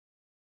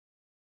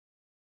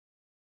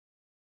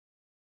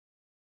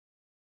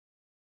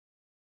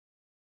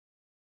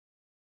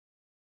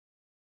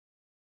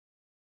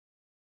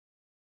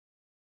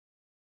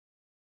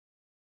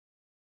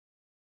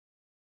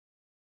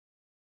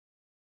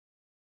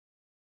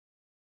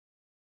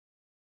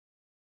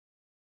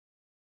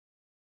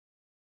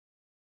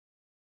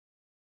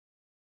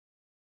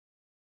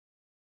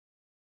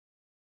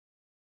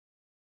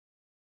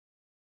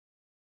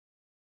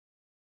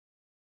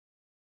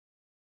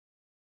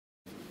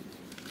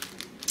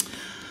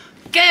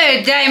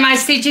Good day, my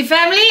Stitchy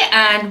family,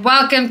 and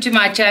welcome to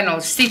my channel,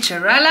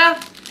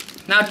 Stitcha-Rella.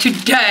 Now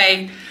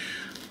today,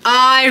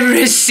 I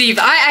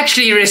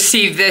actually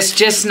received this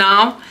just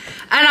now,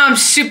 and I'm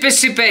super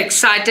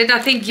excited. I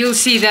think you'll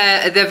see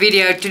the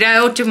video today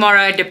or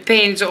tomorrow,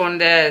 depends on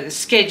the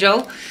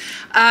schedule.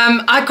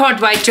 I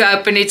can't wait to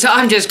open it, so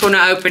I'm just going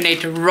to open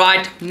it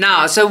right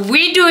now. So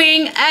we're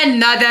doing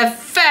another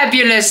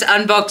fabulous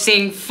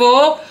unboxing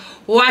for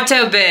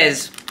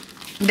Wattobizz.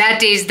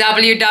 That is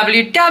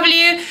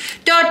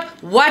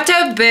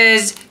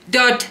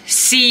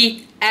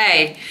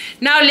www.wattobizz.ca.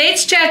 Now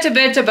let's chat a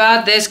bit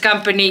about this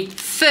company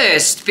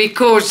first,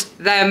 because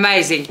they're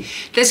amazing.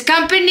 This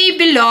company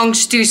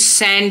belongs to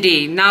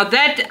Sandy. Now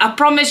that, I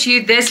promise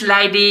you, this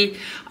lady,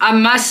 I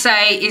must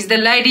say, is the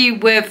lady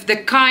with the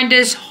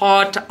kindest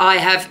heart I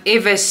have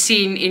ever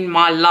seen in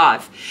my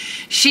life.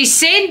 She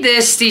sent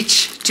this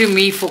stitch to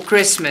me for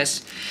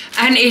Christmas,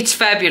 and it's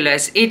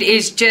fabulous. It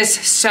is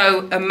just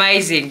so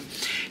amazing.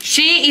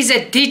 She is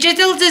a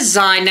digital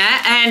designer,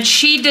 and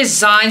she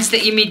designs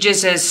the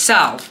images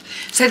herself.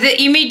 So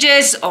the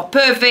images are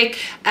perfect,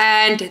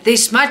 and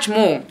there's much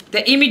more.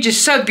 The image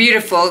is so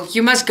beautiful.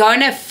 You must go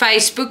on her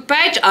Facebook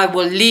page. I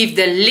will leave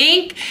the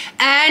link,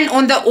 and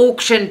on the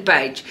auction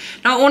page.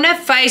 Now on her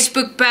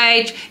Facebook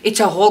page, it's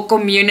a whole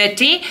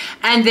community,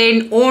 and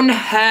then on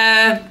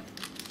her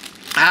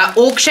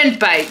auction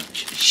page,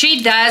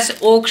 she does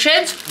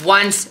auctions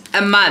once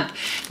a month.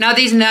 Now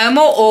there's no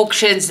more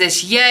auctions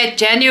this year.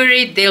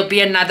 January there'll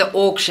be another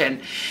auction.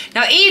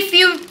 Now if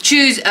you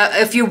choose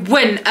if you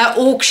win an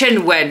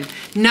auction win,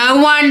 no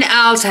one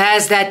else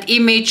has that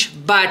image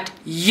but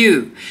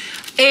you.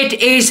 It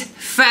is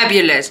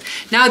fabulous.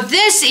 Now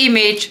this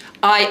image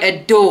I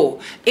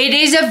adore. It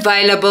is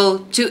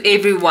available to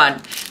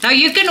everyone. Now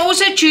you can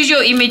also choose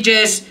your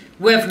images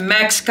with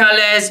max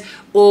colors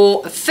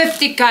or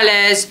 50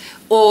 colors,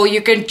 or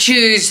you can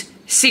choose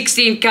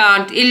 16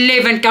 count,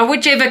 11 count,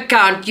 whichever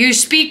count. You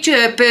speak to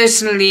her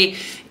personally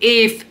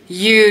if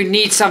you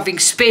need something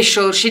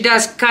special. She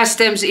does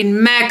customs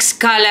in max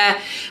color,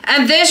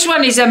 and this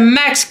one is a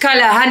max color,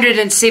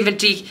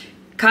 170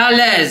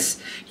 colors.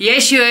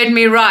 Yes, you heard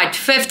me right,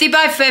 50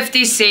 by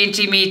 50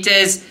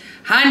 centimeters,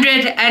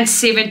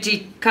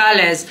 170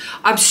 colors.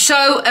 I'm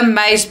so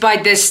amazed by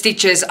these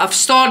stitches. I've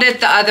started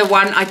the other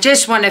one. I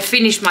just want to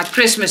finish my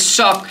Christmas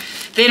sock.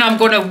 Then I'm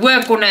going to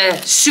work on a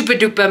super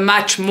duper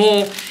much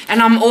more, and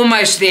I'm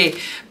almost there.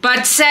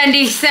 But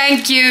Sandy,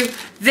 thank you.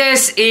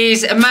 This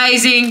is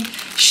amazing.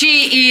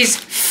 She is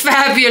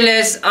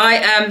fabulous. I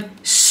am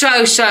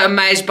so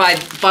amazed by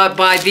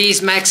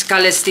these max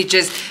color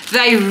stitches.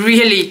 They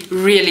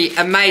really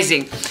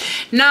amazing.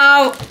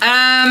 Now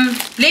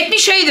let me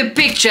show you the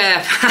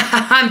picture.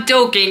 I'm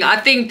talking, I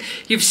think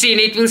you've seen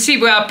it. We'll see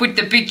where I put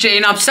the picture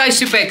in. I'm so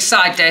super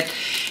excited.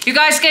 You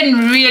guys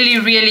can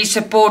really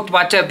support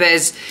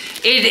Wattobizz.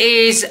 It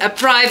is a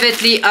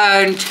privately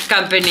owned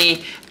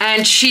company,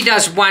 and she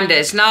does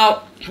wonders.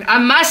 Now I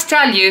must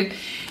tell you,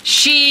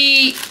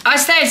 I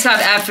stay in South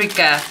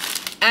Africa,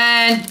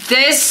 and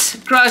this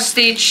cross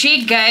stitch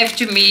she gave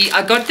to me,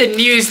 I got the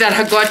news that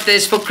I got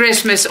this for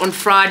Christmas on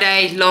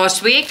Friday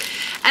last week,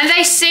 and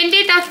they sent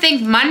it, I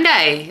think,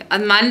 Monday.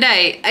 On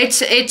Monday,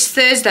 it's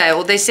Thursday,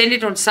 or they sent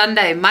it on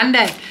Sunday,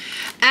 Monday.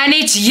 And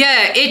it's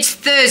here, it's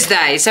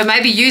Thursday, so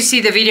maybe you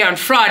see the video on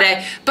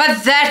Friday,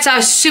 but that's how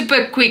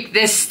super quick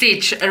this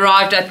stitch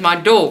arrived at my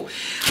door.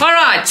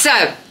 Alright,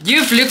 so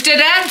you've looked at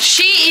her.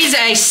 She is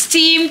a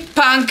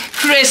steampunk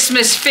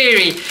Christmas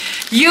fairy.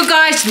 You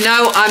guys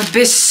know I'm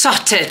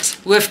besotted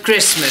with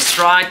Christmas,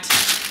 right?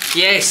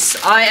 Yes,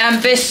 I am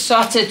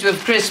besotted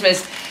with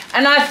Christmas.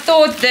 And I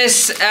thought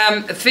this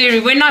fairy,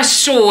 when I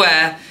saw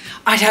her,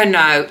 I don't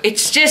know,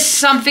 it's just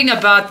something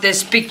about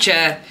this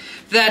picture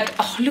that,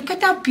 oh, look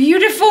at how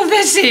beautiful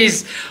this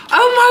is.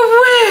 Oh my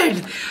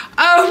word.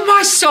 Oh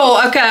my soul.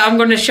 Okay, I'm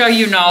going to show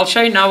you now. I'll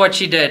show you now what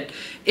she did.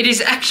 It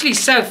is actually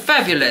so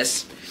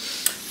fabulous.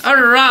 All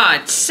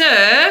right,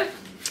 so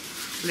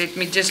let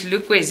me just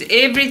look where's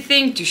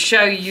everything to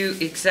show you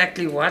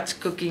exactly what's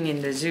cooking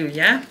in the zoo,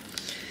 yeah?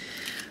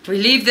 We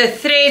leave the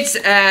threads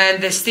and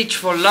the stitch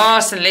for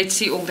last, and let's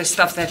see all the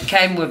stuff that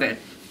came with it.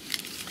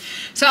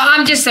 So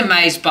I'm just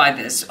amazed by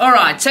this. All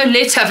right, so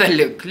let's have a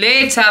look.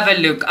 Let's have a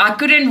look. I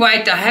couldn't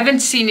wait. I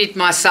haven't seen it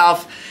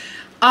myself.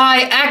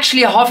 I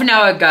actually, half an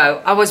hour ago,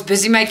 I was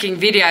busy making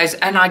videos,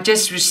 and I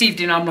just received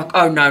it, and I'm like,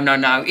 oh, no.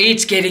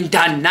 It's getting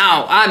done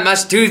now. I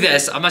must do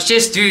this. I must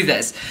just do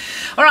this.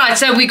 All right,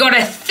 so we got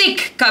a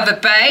thick cover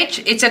page.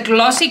 It's a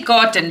glossy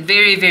cotton,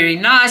 very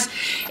nice.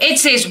 It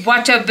says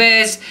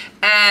Wattobizz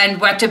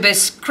and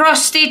Wattobizz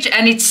cross stitch,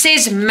 and it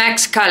says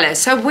max color.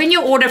 So when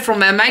you order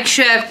from her, make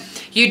sure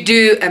you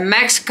do a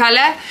max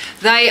color.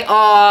 They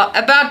are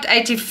about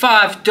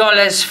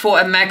 $85 for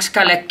a max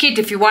color kit.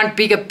 If you want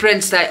bigger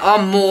prints, they are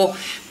more,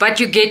 but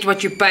you get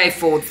what you pay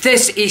for.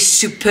 This is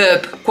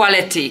superb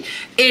quality.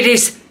 It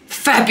is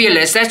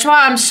fabulous. That's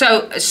why I'm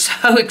so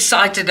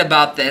excited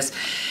about this.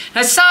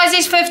 Now size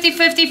is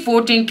 50-50,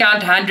 14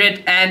 count,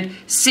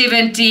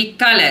 170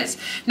 colors.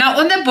 Now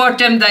on the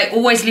bottom they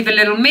always leave a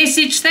little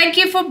message. Thank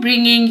you for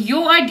bringing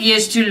your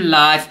ideas to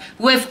life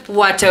with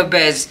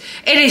Wattobizz.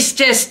 It is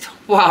just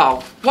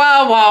wow,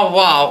 wow, wow,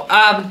 wow.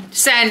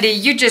 Sandy,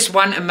 you're just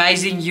one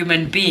amazing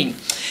human being.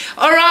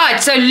 All right,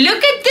 so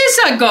look at this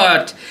I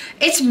got.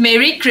 It's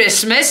Merry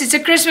Christmas. It's a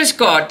Christmas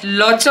card.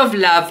 Lots of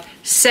love,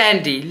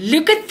 Sandy.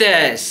 Look at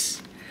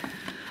this.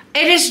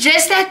 It is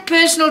just that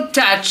personal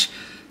touch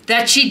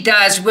that she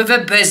does with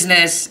her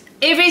business.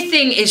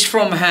 Everything is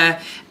from her,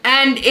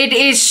 and it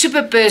is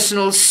super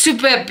personal,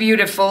 super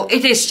beautiful.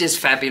 It is just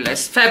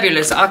fabulous,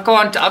 fabulous. I'm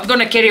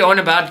gonna carry on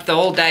about it the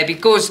whole day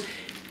because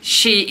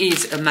she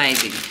is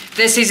amazing.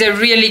 This is a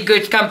really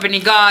good company,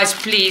 guys.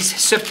 Please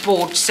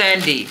support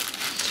Sandy.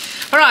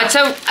 All right,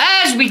 so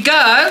as we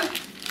go,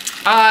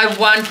 I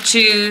want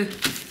to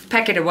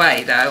pack it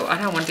away though. I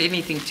don't want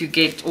anything to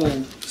get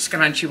all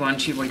scrunchy,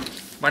 wanchy,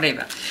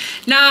 whatever.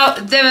 Now,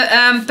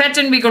 the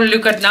pattern we're going to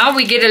look at now,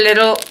 we get a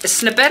little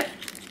snipper.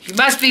 You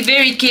must be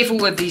very careful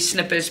with these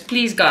snippers.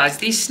 Please, guys,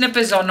 these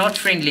snippers are not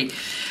friendly.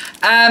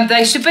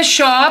 They're super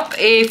sharp.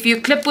 If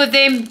you clip with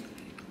them,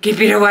 keep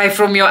it away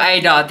from your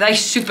Ada. They're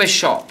super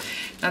sharp.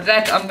 Now,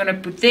 that I'm going to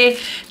put there.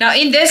 Now,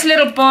 in this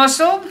little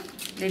parcel,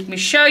 let me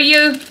show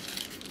you.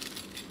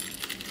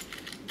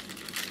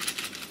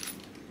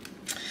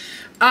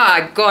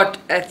 I got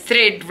a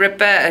thread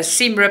ripper, a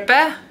seam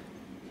ripper.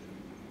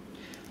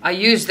 I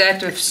use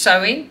that with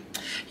sewing.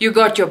 You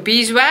got your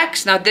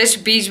beeswax. Now this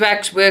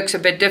beeswax works a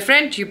bit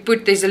different. You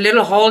put, there's a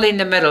little hole in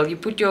the middle. You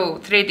put your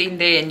thread in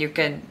there and you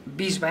can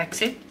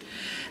beeswax it.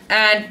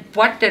 And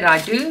what did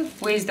I do?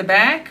 Where's the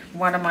bag?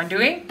 What am I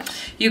doing?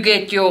 You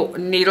get your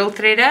needle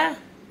threader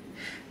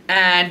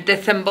and the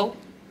thimble.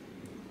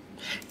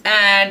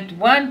 And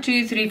 1,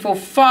 2, 3, 4,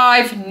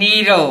 5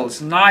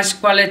 needles. Nice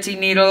quality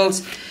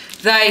needles.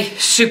 They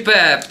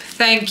superb.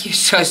 Thank you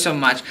so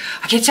much.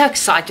 I get so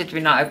excited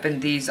when I open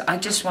these. I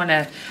just want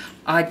to,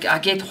 I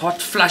get hot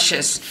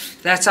flushes.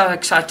 That's how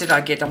excited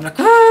I get. I'm like,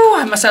 oh,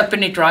 I must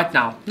open it right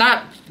now.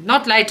 No,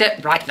 not later,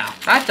 right now,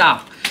 right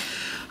now.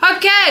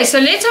 Okay, so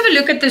let's have a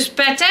look at this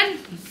pattern.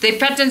 The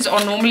patterns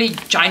are normally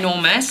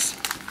ginormous.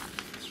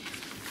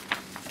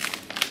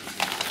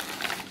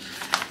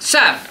 So,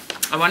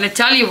 I want to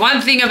tell you one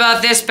thing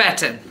about this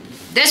pattern.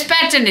 This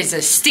pattern is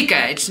a sticker.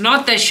 It's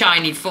not the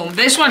shiny film.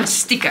 This one's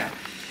sticker.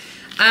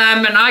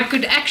 And I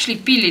could actually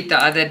peel it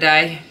the other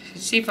day.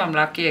 Let's see if I'm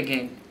lucky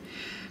again.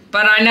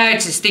 But I know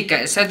it's a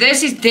sticker. So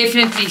this is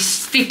definitely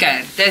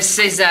sticker. This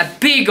is a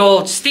big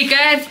old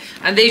sticker.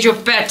 And there's your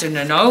pattern.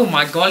 And oh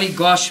my golly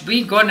gosh,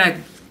 we're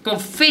gonna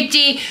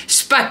confetti,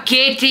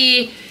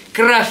 spaghetti,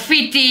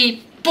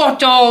 graffiti,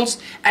 potholes.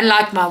 And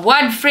like my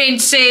one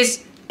friend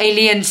says,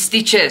 alien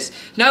stitches.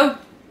 No,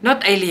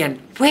 not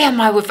alien. Where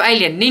am I with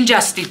alien?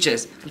 Ninja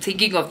stitches. I'm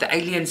thinking of the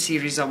alien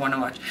series I want to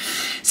watch.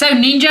 So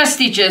ninja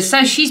stitches.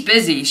 So she's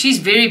busy. She's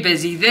very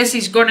busy. This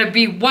is going to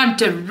be one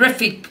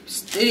terrific.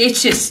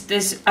 It's just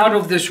this out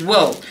of this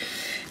world.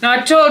 Now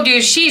I told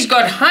you she's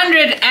got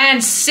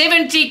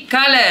 170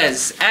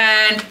 colors.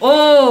 And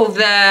all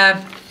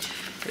the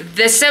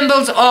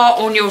symbols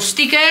are on your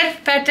sticker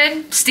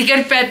pattern.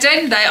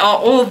 They are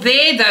all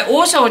there. They're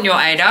also on your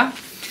Ada.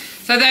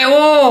 So they're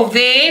all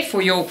there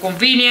for your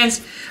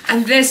convenience.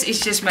 And this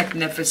is just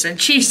magnificent.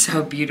 She's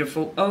so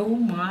beautiful. Oh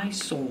my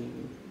soul.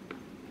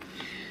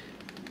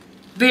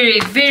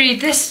 Very, very,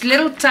 this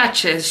little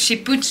touches she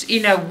puts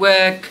in her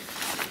work,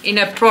 in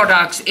her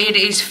products. It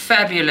is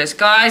fabulous.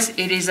 Guys,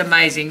 it is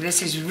amazing.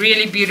 This is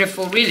really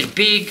beautiful, really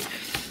big.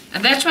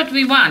 And that's what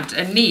we want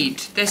and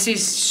need. This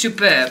is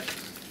superb.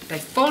 They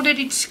folded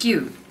it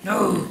skew.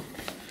 No,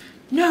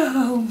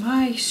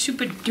 my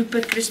super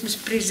duper Christmas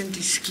present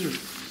is skew.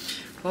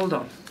 Hold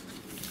on.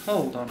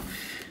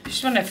 I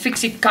just want to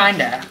fix it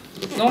kinda.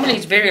 Normally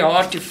it's very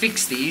hard to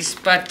fix these,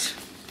 but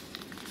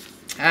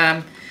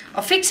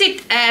I'll fix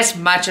it as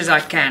much as I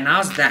can.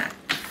 How's that?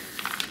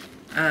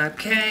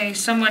 Okay,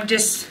 someone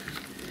just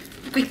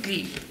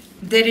quickly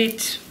did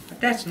it. But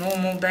that's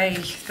normal.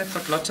 They've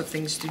got lots of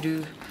things to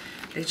do.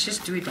 Let's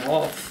just do it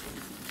half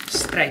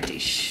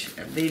straightish,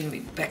 and then we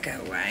back her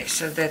away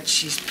so that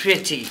she's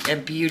pretty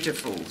and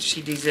beautiful.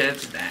 She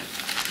deserves that.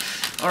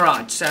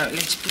 Alright, so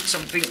let's put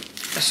something.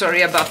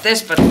 Sorry about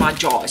this, but my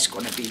jar is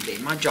going to be there.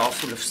 My jar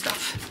full of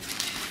stuff.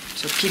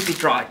 So keep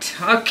it right.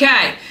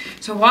 Okay,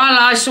 so while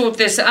I sort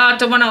this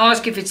out, I want to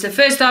ask if it's the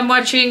first time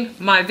watching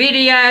my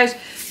videos,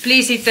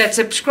 please hit that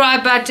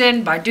subscribe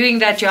button. By doing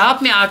that, you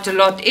help me out a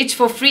lot. It's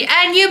for free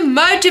and you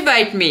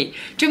motivate me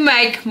to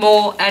make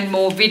more and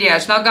more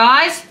videos. Now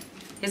guys,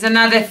 here's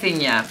another thing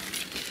here.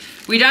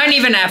 We don't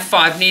even have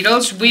 5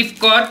 needles. We've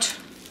got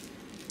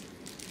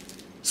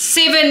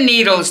 7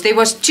 needles. There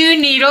was 2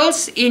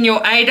 needles in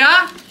your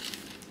Ada.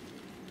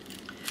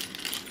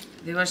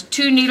 There was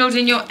 2 needles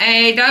in your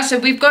Ada, so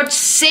we've got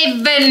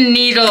 7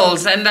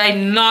 needles, and they're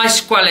nice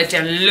quality.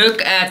 And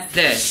look at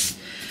this.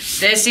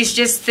 This is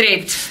just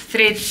thread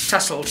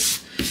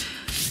tassels.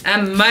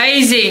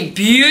 Amazing,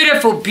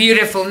 beautiful,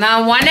 beautiful.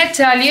 Now I want to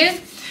tell you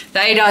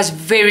that it is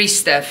very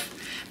stiff.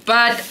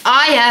 But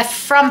I have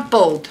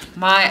frumpled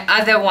my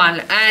other one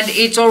and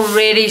it's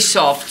already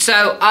soft.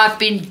 So I've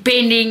been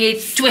bending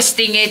it,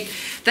 twisting it.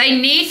 They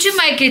need to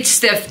make it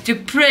stiff to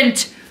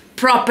print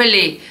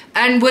properly.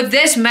 And with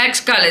this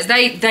Max Colors,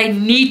 they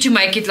need to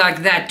make it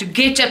like that to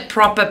get a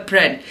proper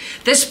print.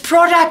 This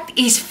product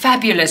is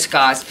fabulous,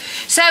 guys.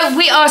 So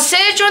we are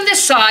serged on the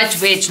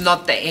sides where it's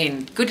not the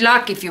end. Good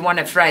luck if you want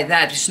to fray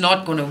that. It's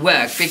not going to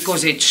work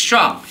because it's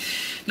strong.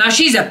 Now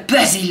she's a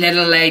busy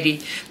little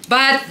lady.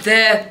 But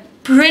the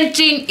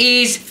printing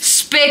is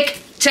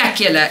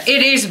spectacular.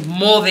 It is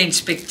more than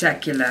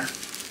spectacular.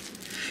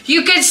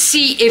 You can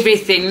see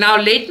everything. Now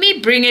let me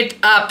bring it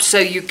up so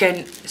you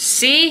can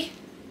see.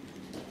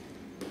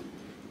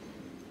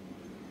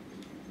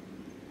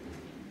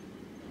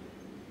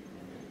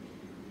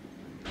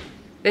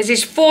 This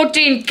is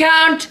 14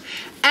 count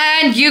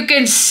and you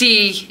can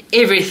see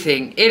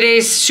everything. It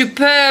is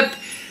superb.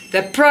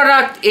 The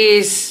product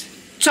is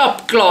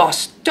top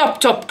class, top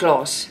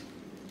class.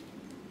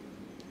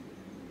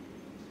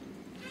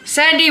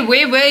 Sandy,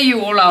 where were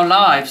you all our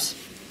lives?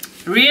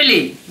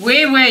 Really,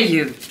 where were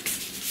you?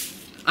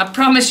 I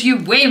promise you,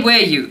 where were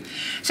you?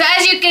 So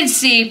as you can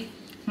see,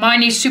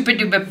 mine is super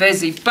duper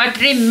busy. But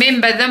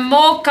remember, the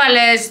more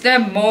colors, the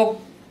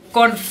more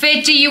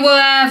confetti you will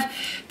have.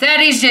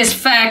 That is just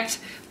fact.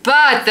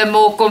 But the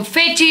more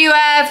confetti you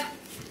have,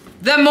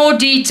 the more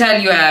detail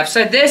you have.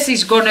 So this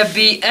is going to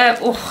be,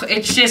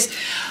 it's just,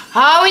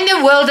 how in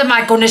the world am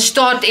I going to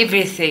start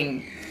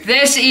everything?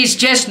 This is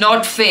just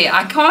not fair.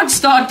 I can't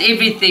start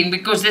everything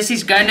because this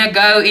is going to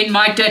go in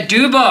my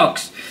to-do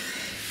box.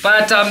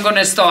 But I'm going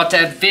to start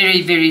her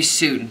very, very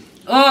soon.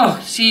 Oh,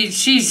 she's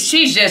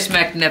just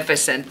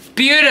magnificent.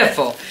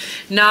 Beautiful.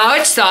 Now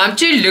it's time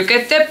to look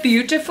at the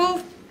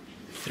beautiful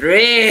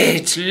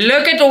threads.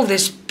 Look at all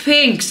these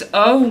pinks.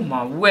 Oh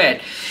my word.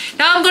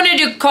 Now I'm going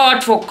to do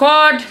card for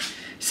card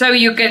so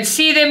you can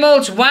see them all.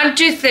 It's 1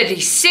 to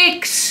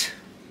 36.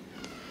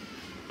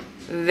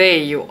 There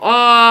you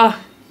are.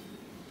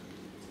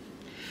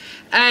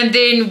 And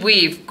then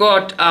we've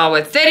got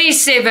our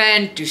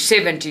 37 to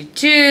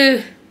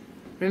 72.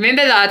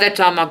 Remember the other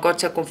time I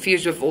got so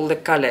confused with all the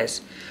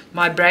colors.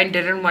 My brain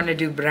didn't want to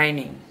do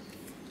braining.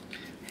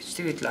 Let's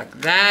do it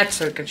like that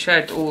so I can show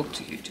it all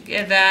to you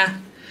together.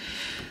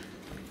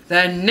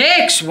 The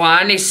next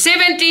one is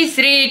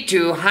 73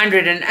 to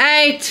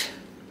 108.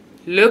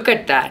 Look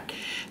at that.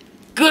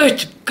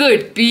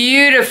 Good,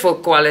 beautiful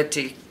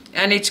quality.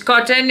 And it's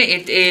cotton.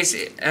 It is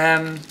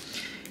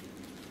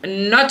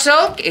not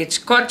silk. It's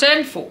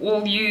cotton for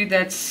all you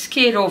that's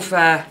scared of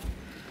the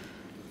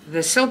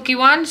silky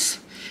ones.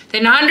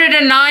 Then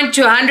 109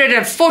 to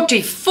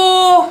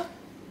 144.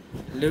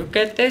 Look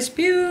at this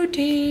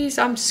beauties.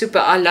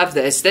 I love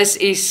this. This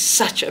is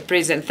such a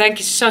present. Thank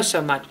you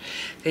so much.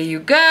 There you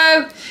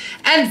go.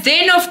 And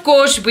then of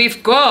course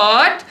we've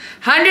got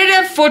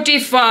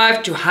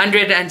 145 to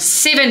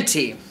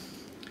 170.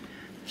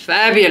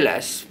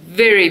 Fabulous.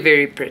 Very,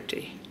 very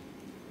pretty.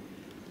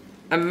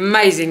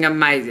 Amazing.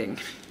 Amazing.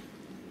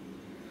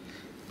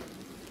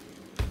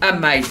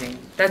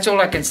 That's all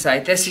I can say.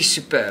 This is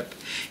superb.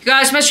 You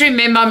guys must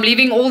remember I'm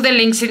leaving all the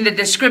links in the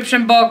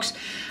description box.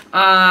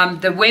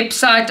 The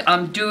website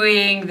I'm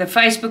doing, the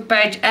Facebook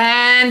page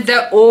and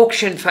the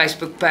auction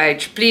Facebook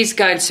page. Please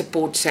go and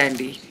support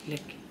Sandy.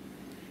 Look.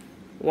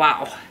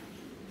 Wow.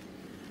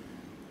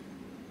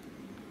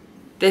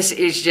 This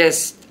is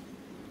just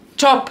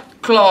top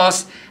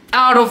class,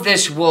 out of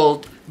this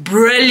world.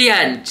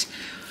 Brilliant.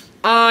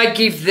 I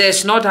give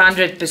this not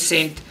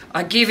 100%.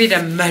 I give it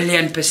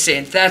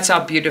 1,000,000%. That's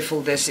how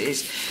beautiful this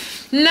is.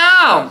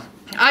 Now,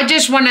 I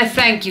just want to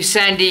thank you,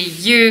 Sandy.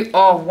 You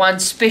are one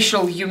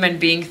special human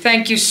being.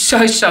 Thank you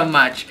so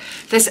much.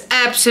 This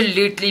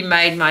absolutely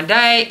made my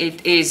day.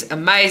 It is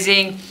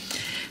amazing.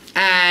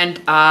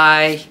 And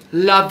I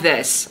love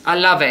this. I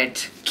love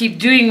it. Keep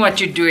doing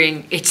what you're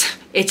doing.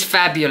 It's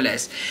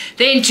fabulous.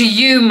 Then to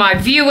you, my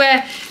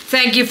viewer,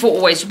 thank you for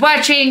always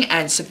watching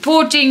and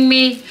supporting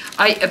me.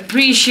 I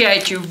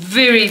appreciate you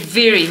very,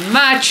 very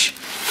much.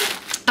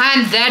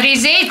 And that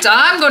is it.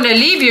 I'm going to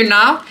leave you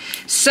now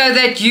so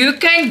that you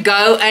can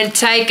go and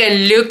take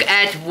a look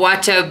at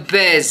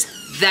Wattobizz.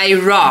 They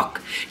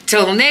rock.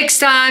 Till next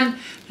time,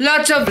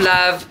 lots of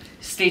love,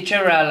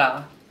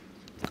 Stitcha-Rella.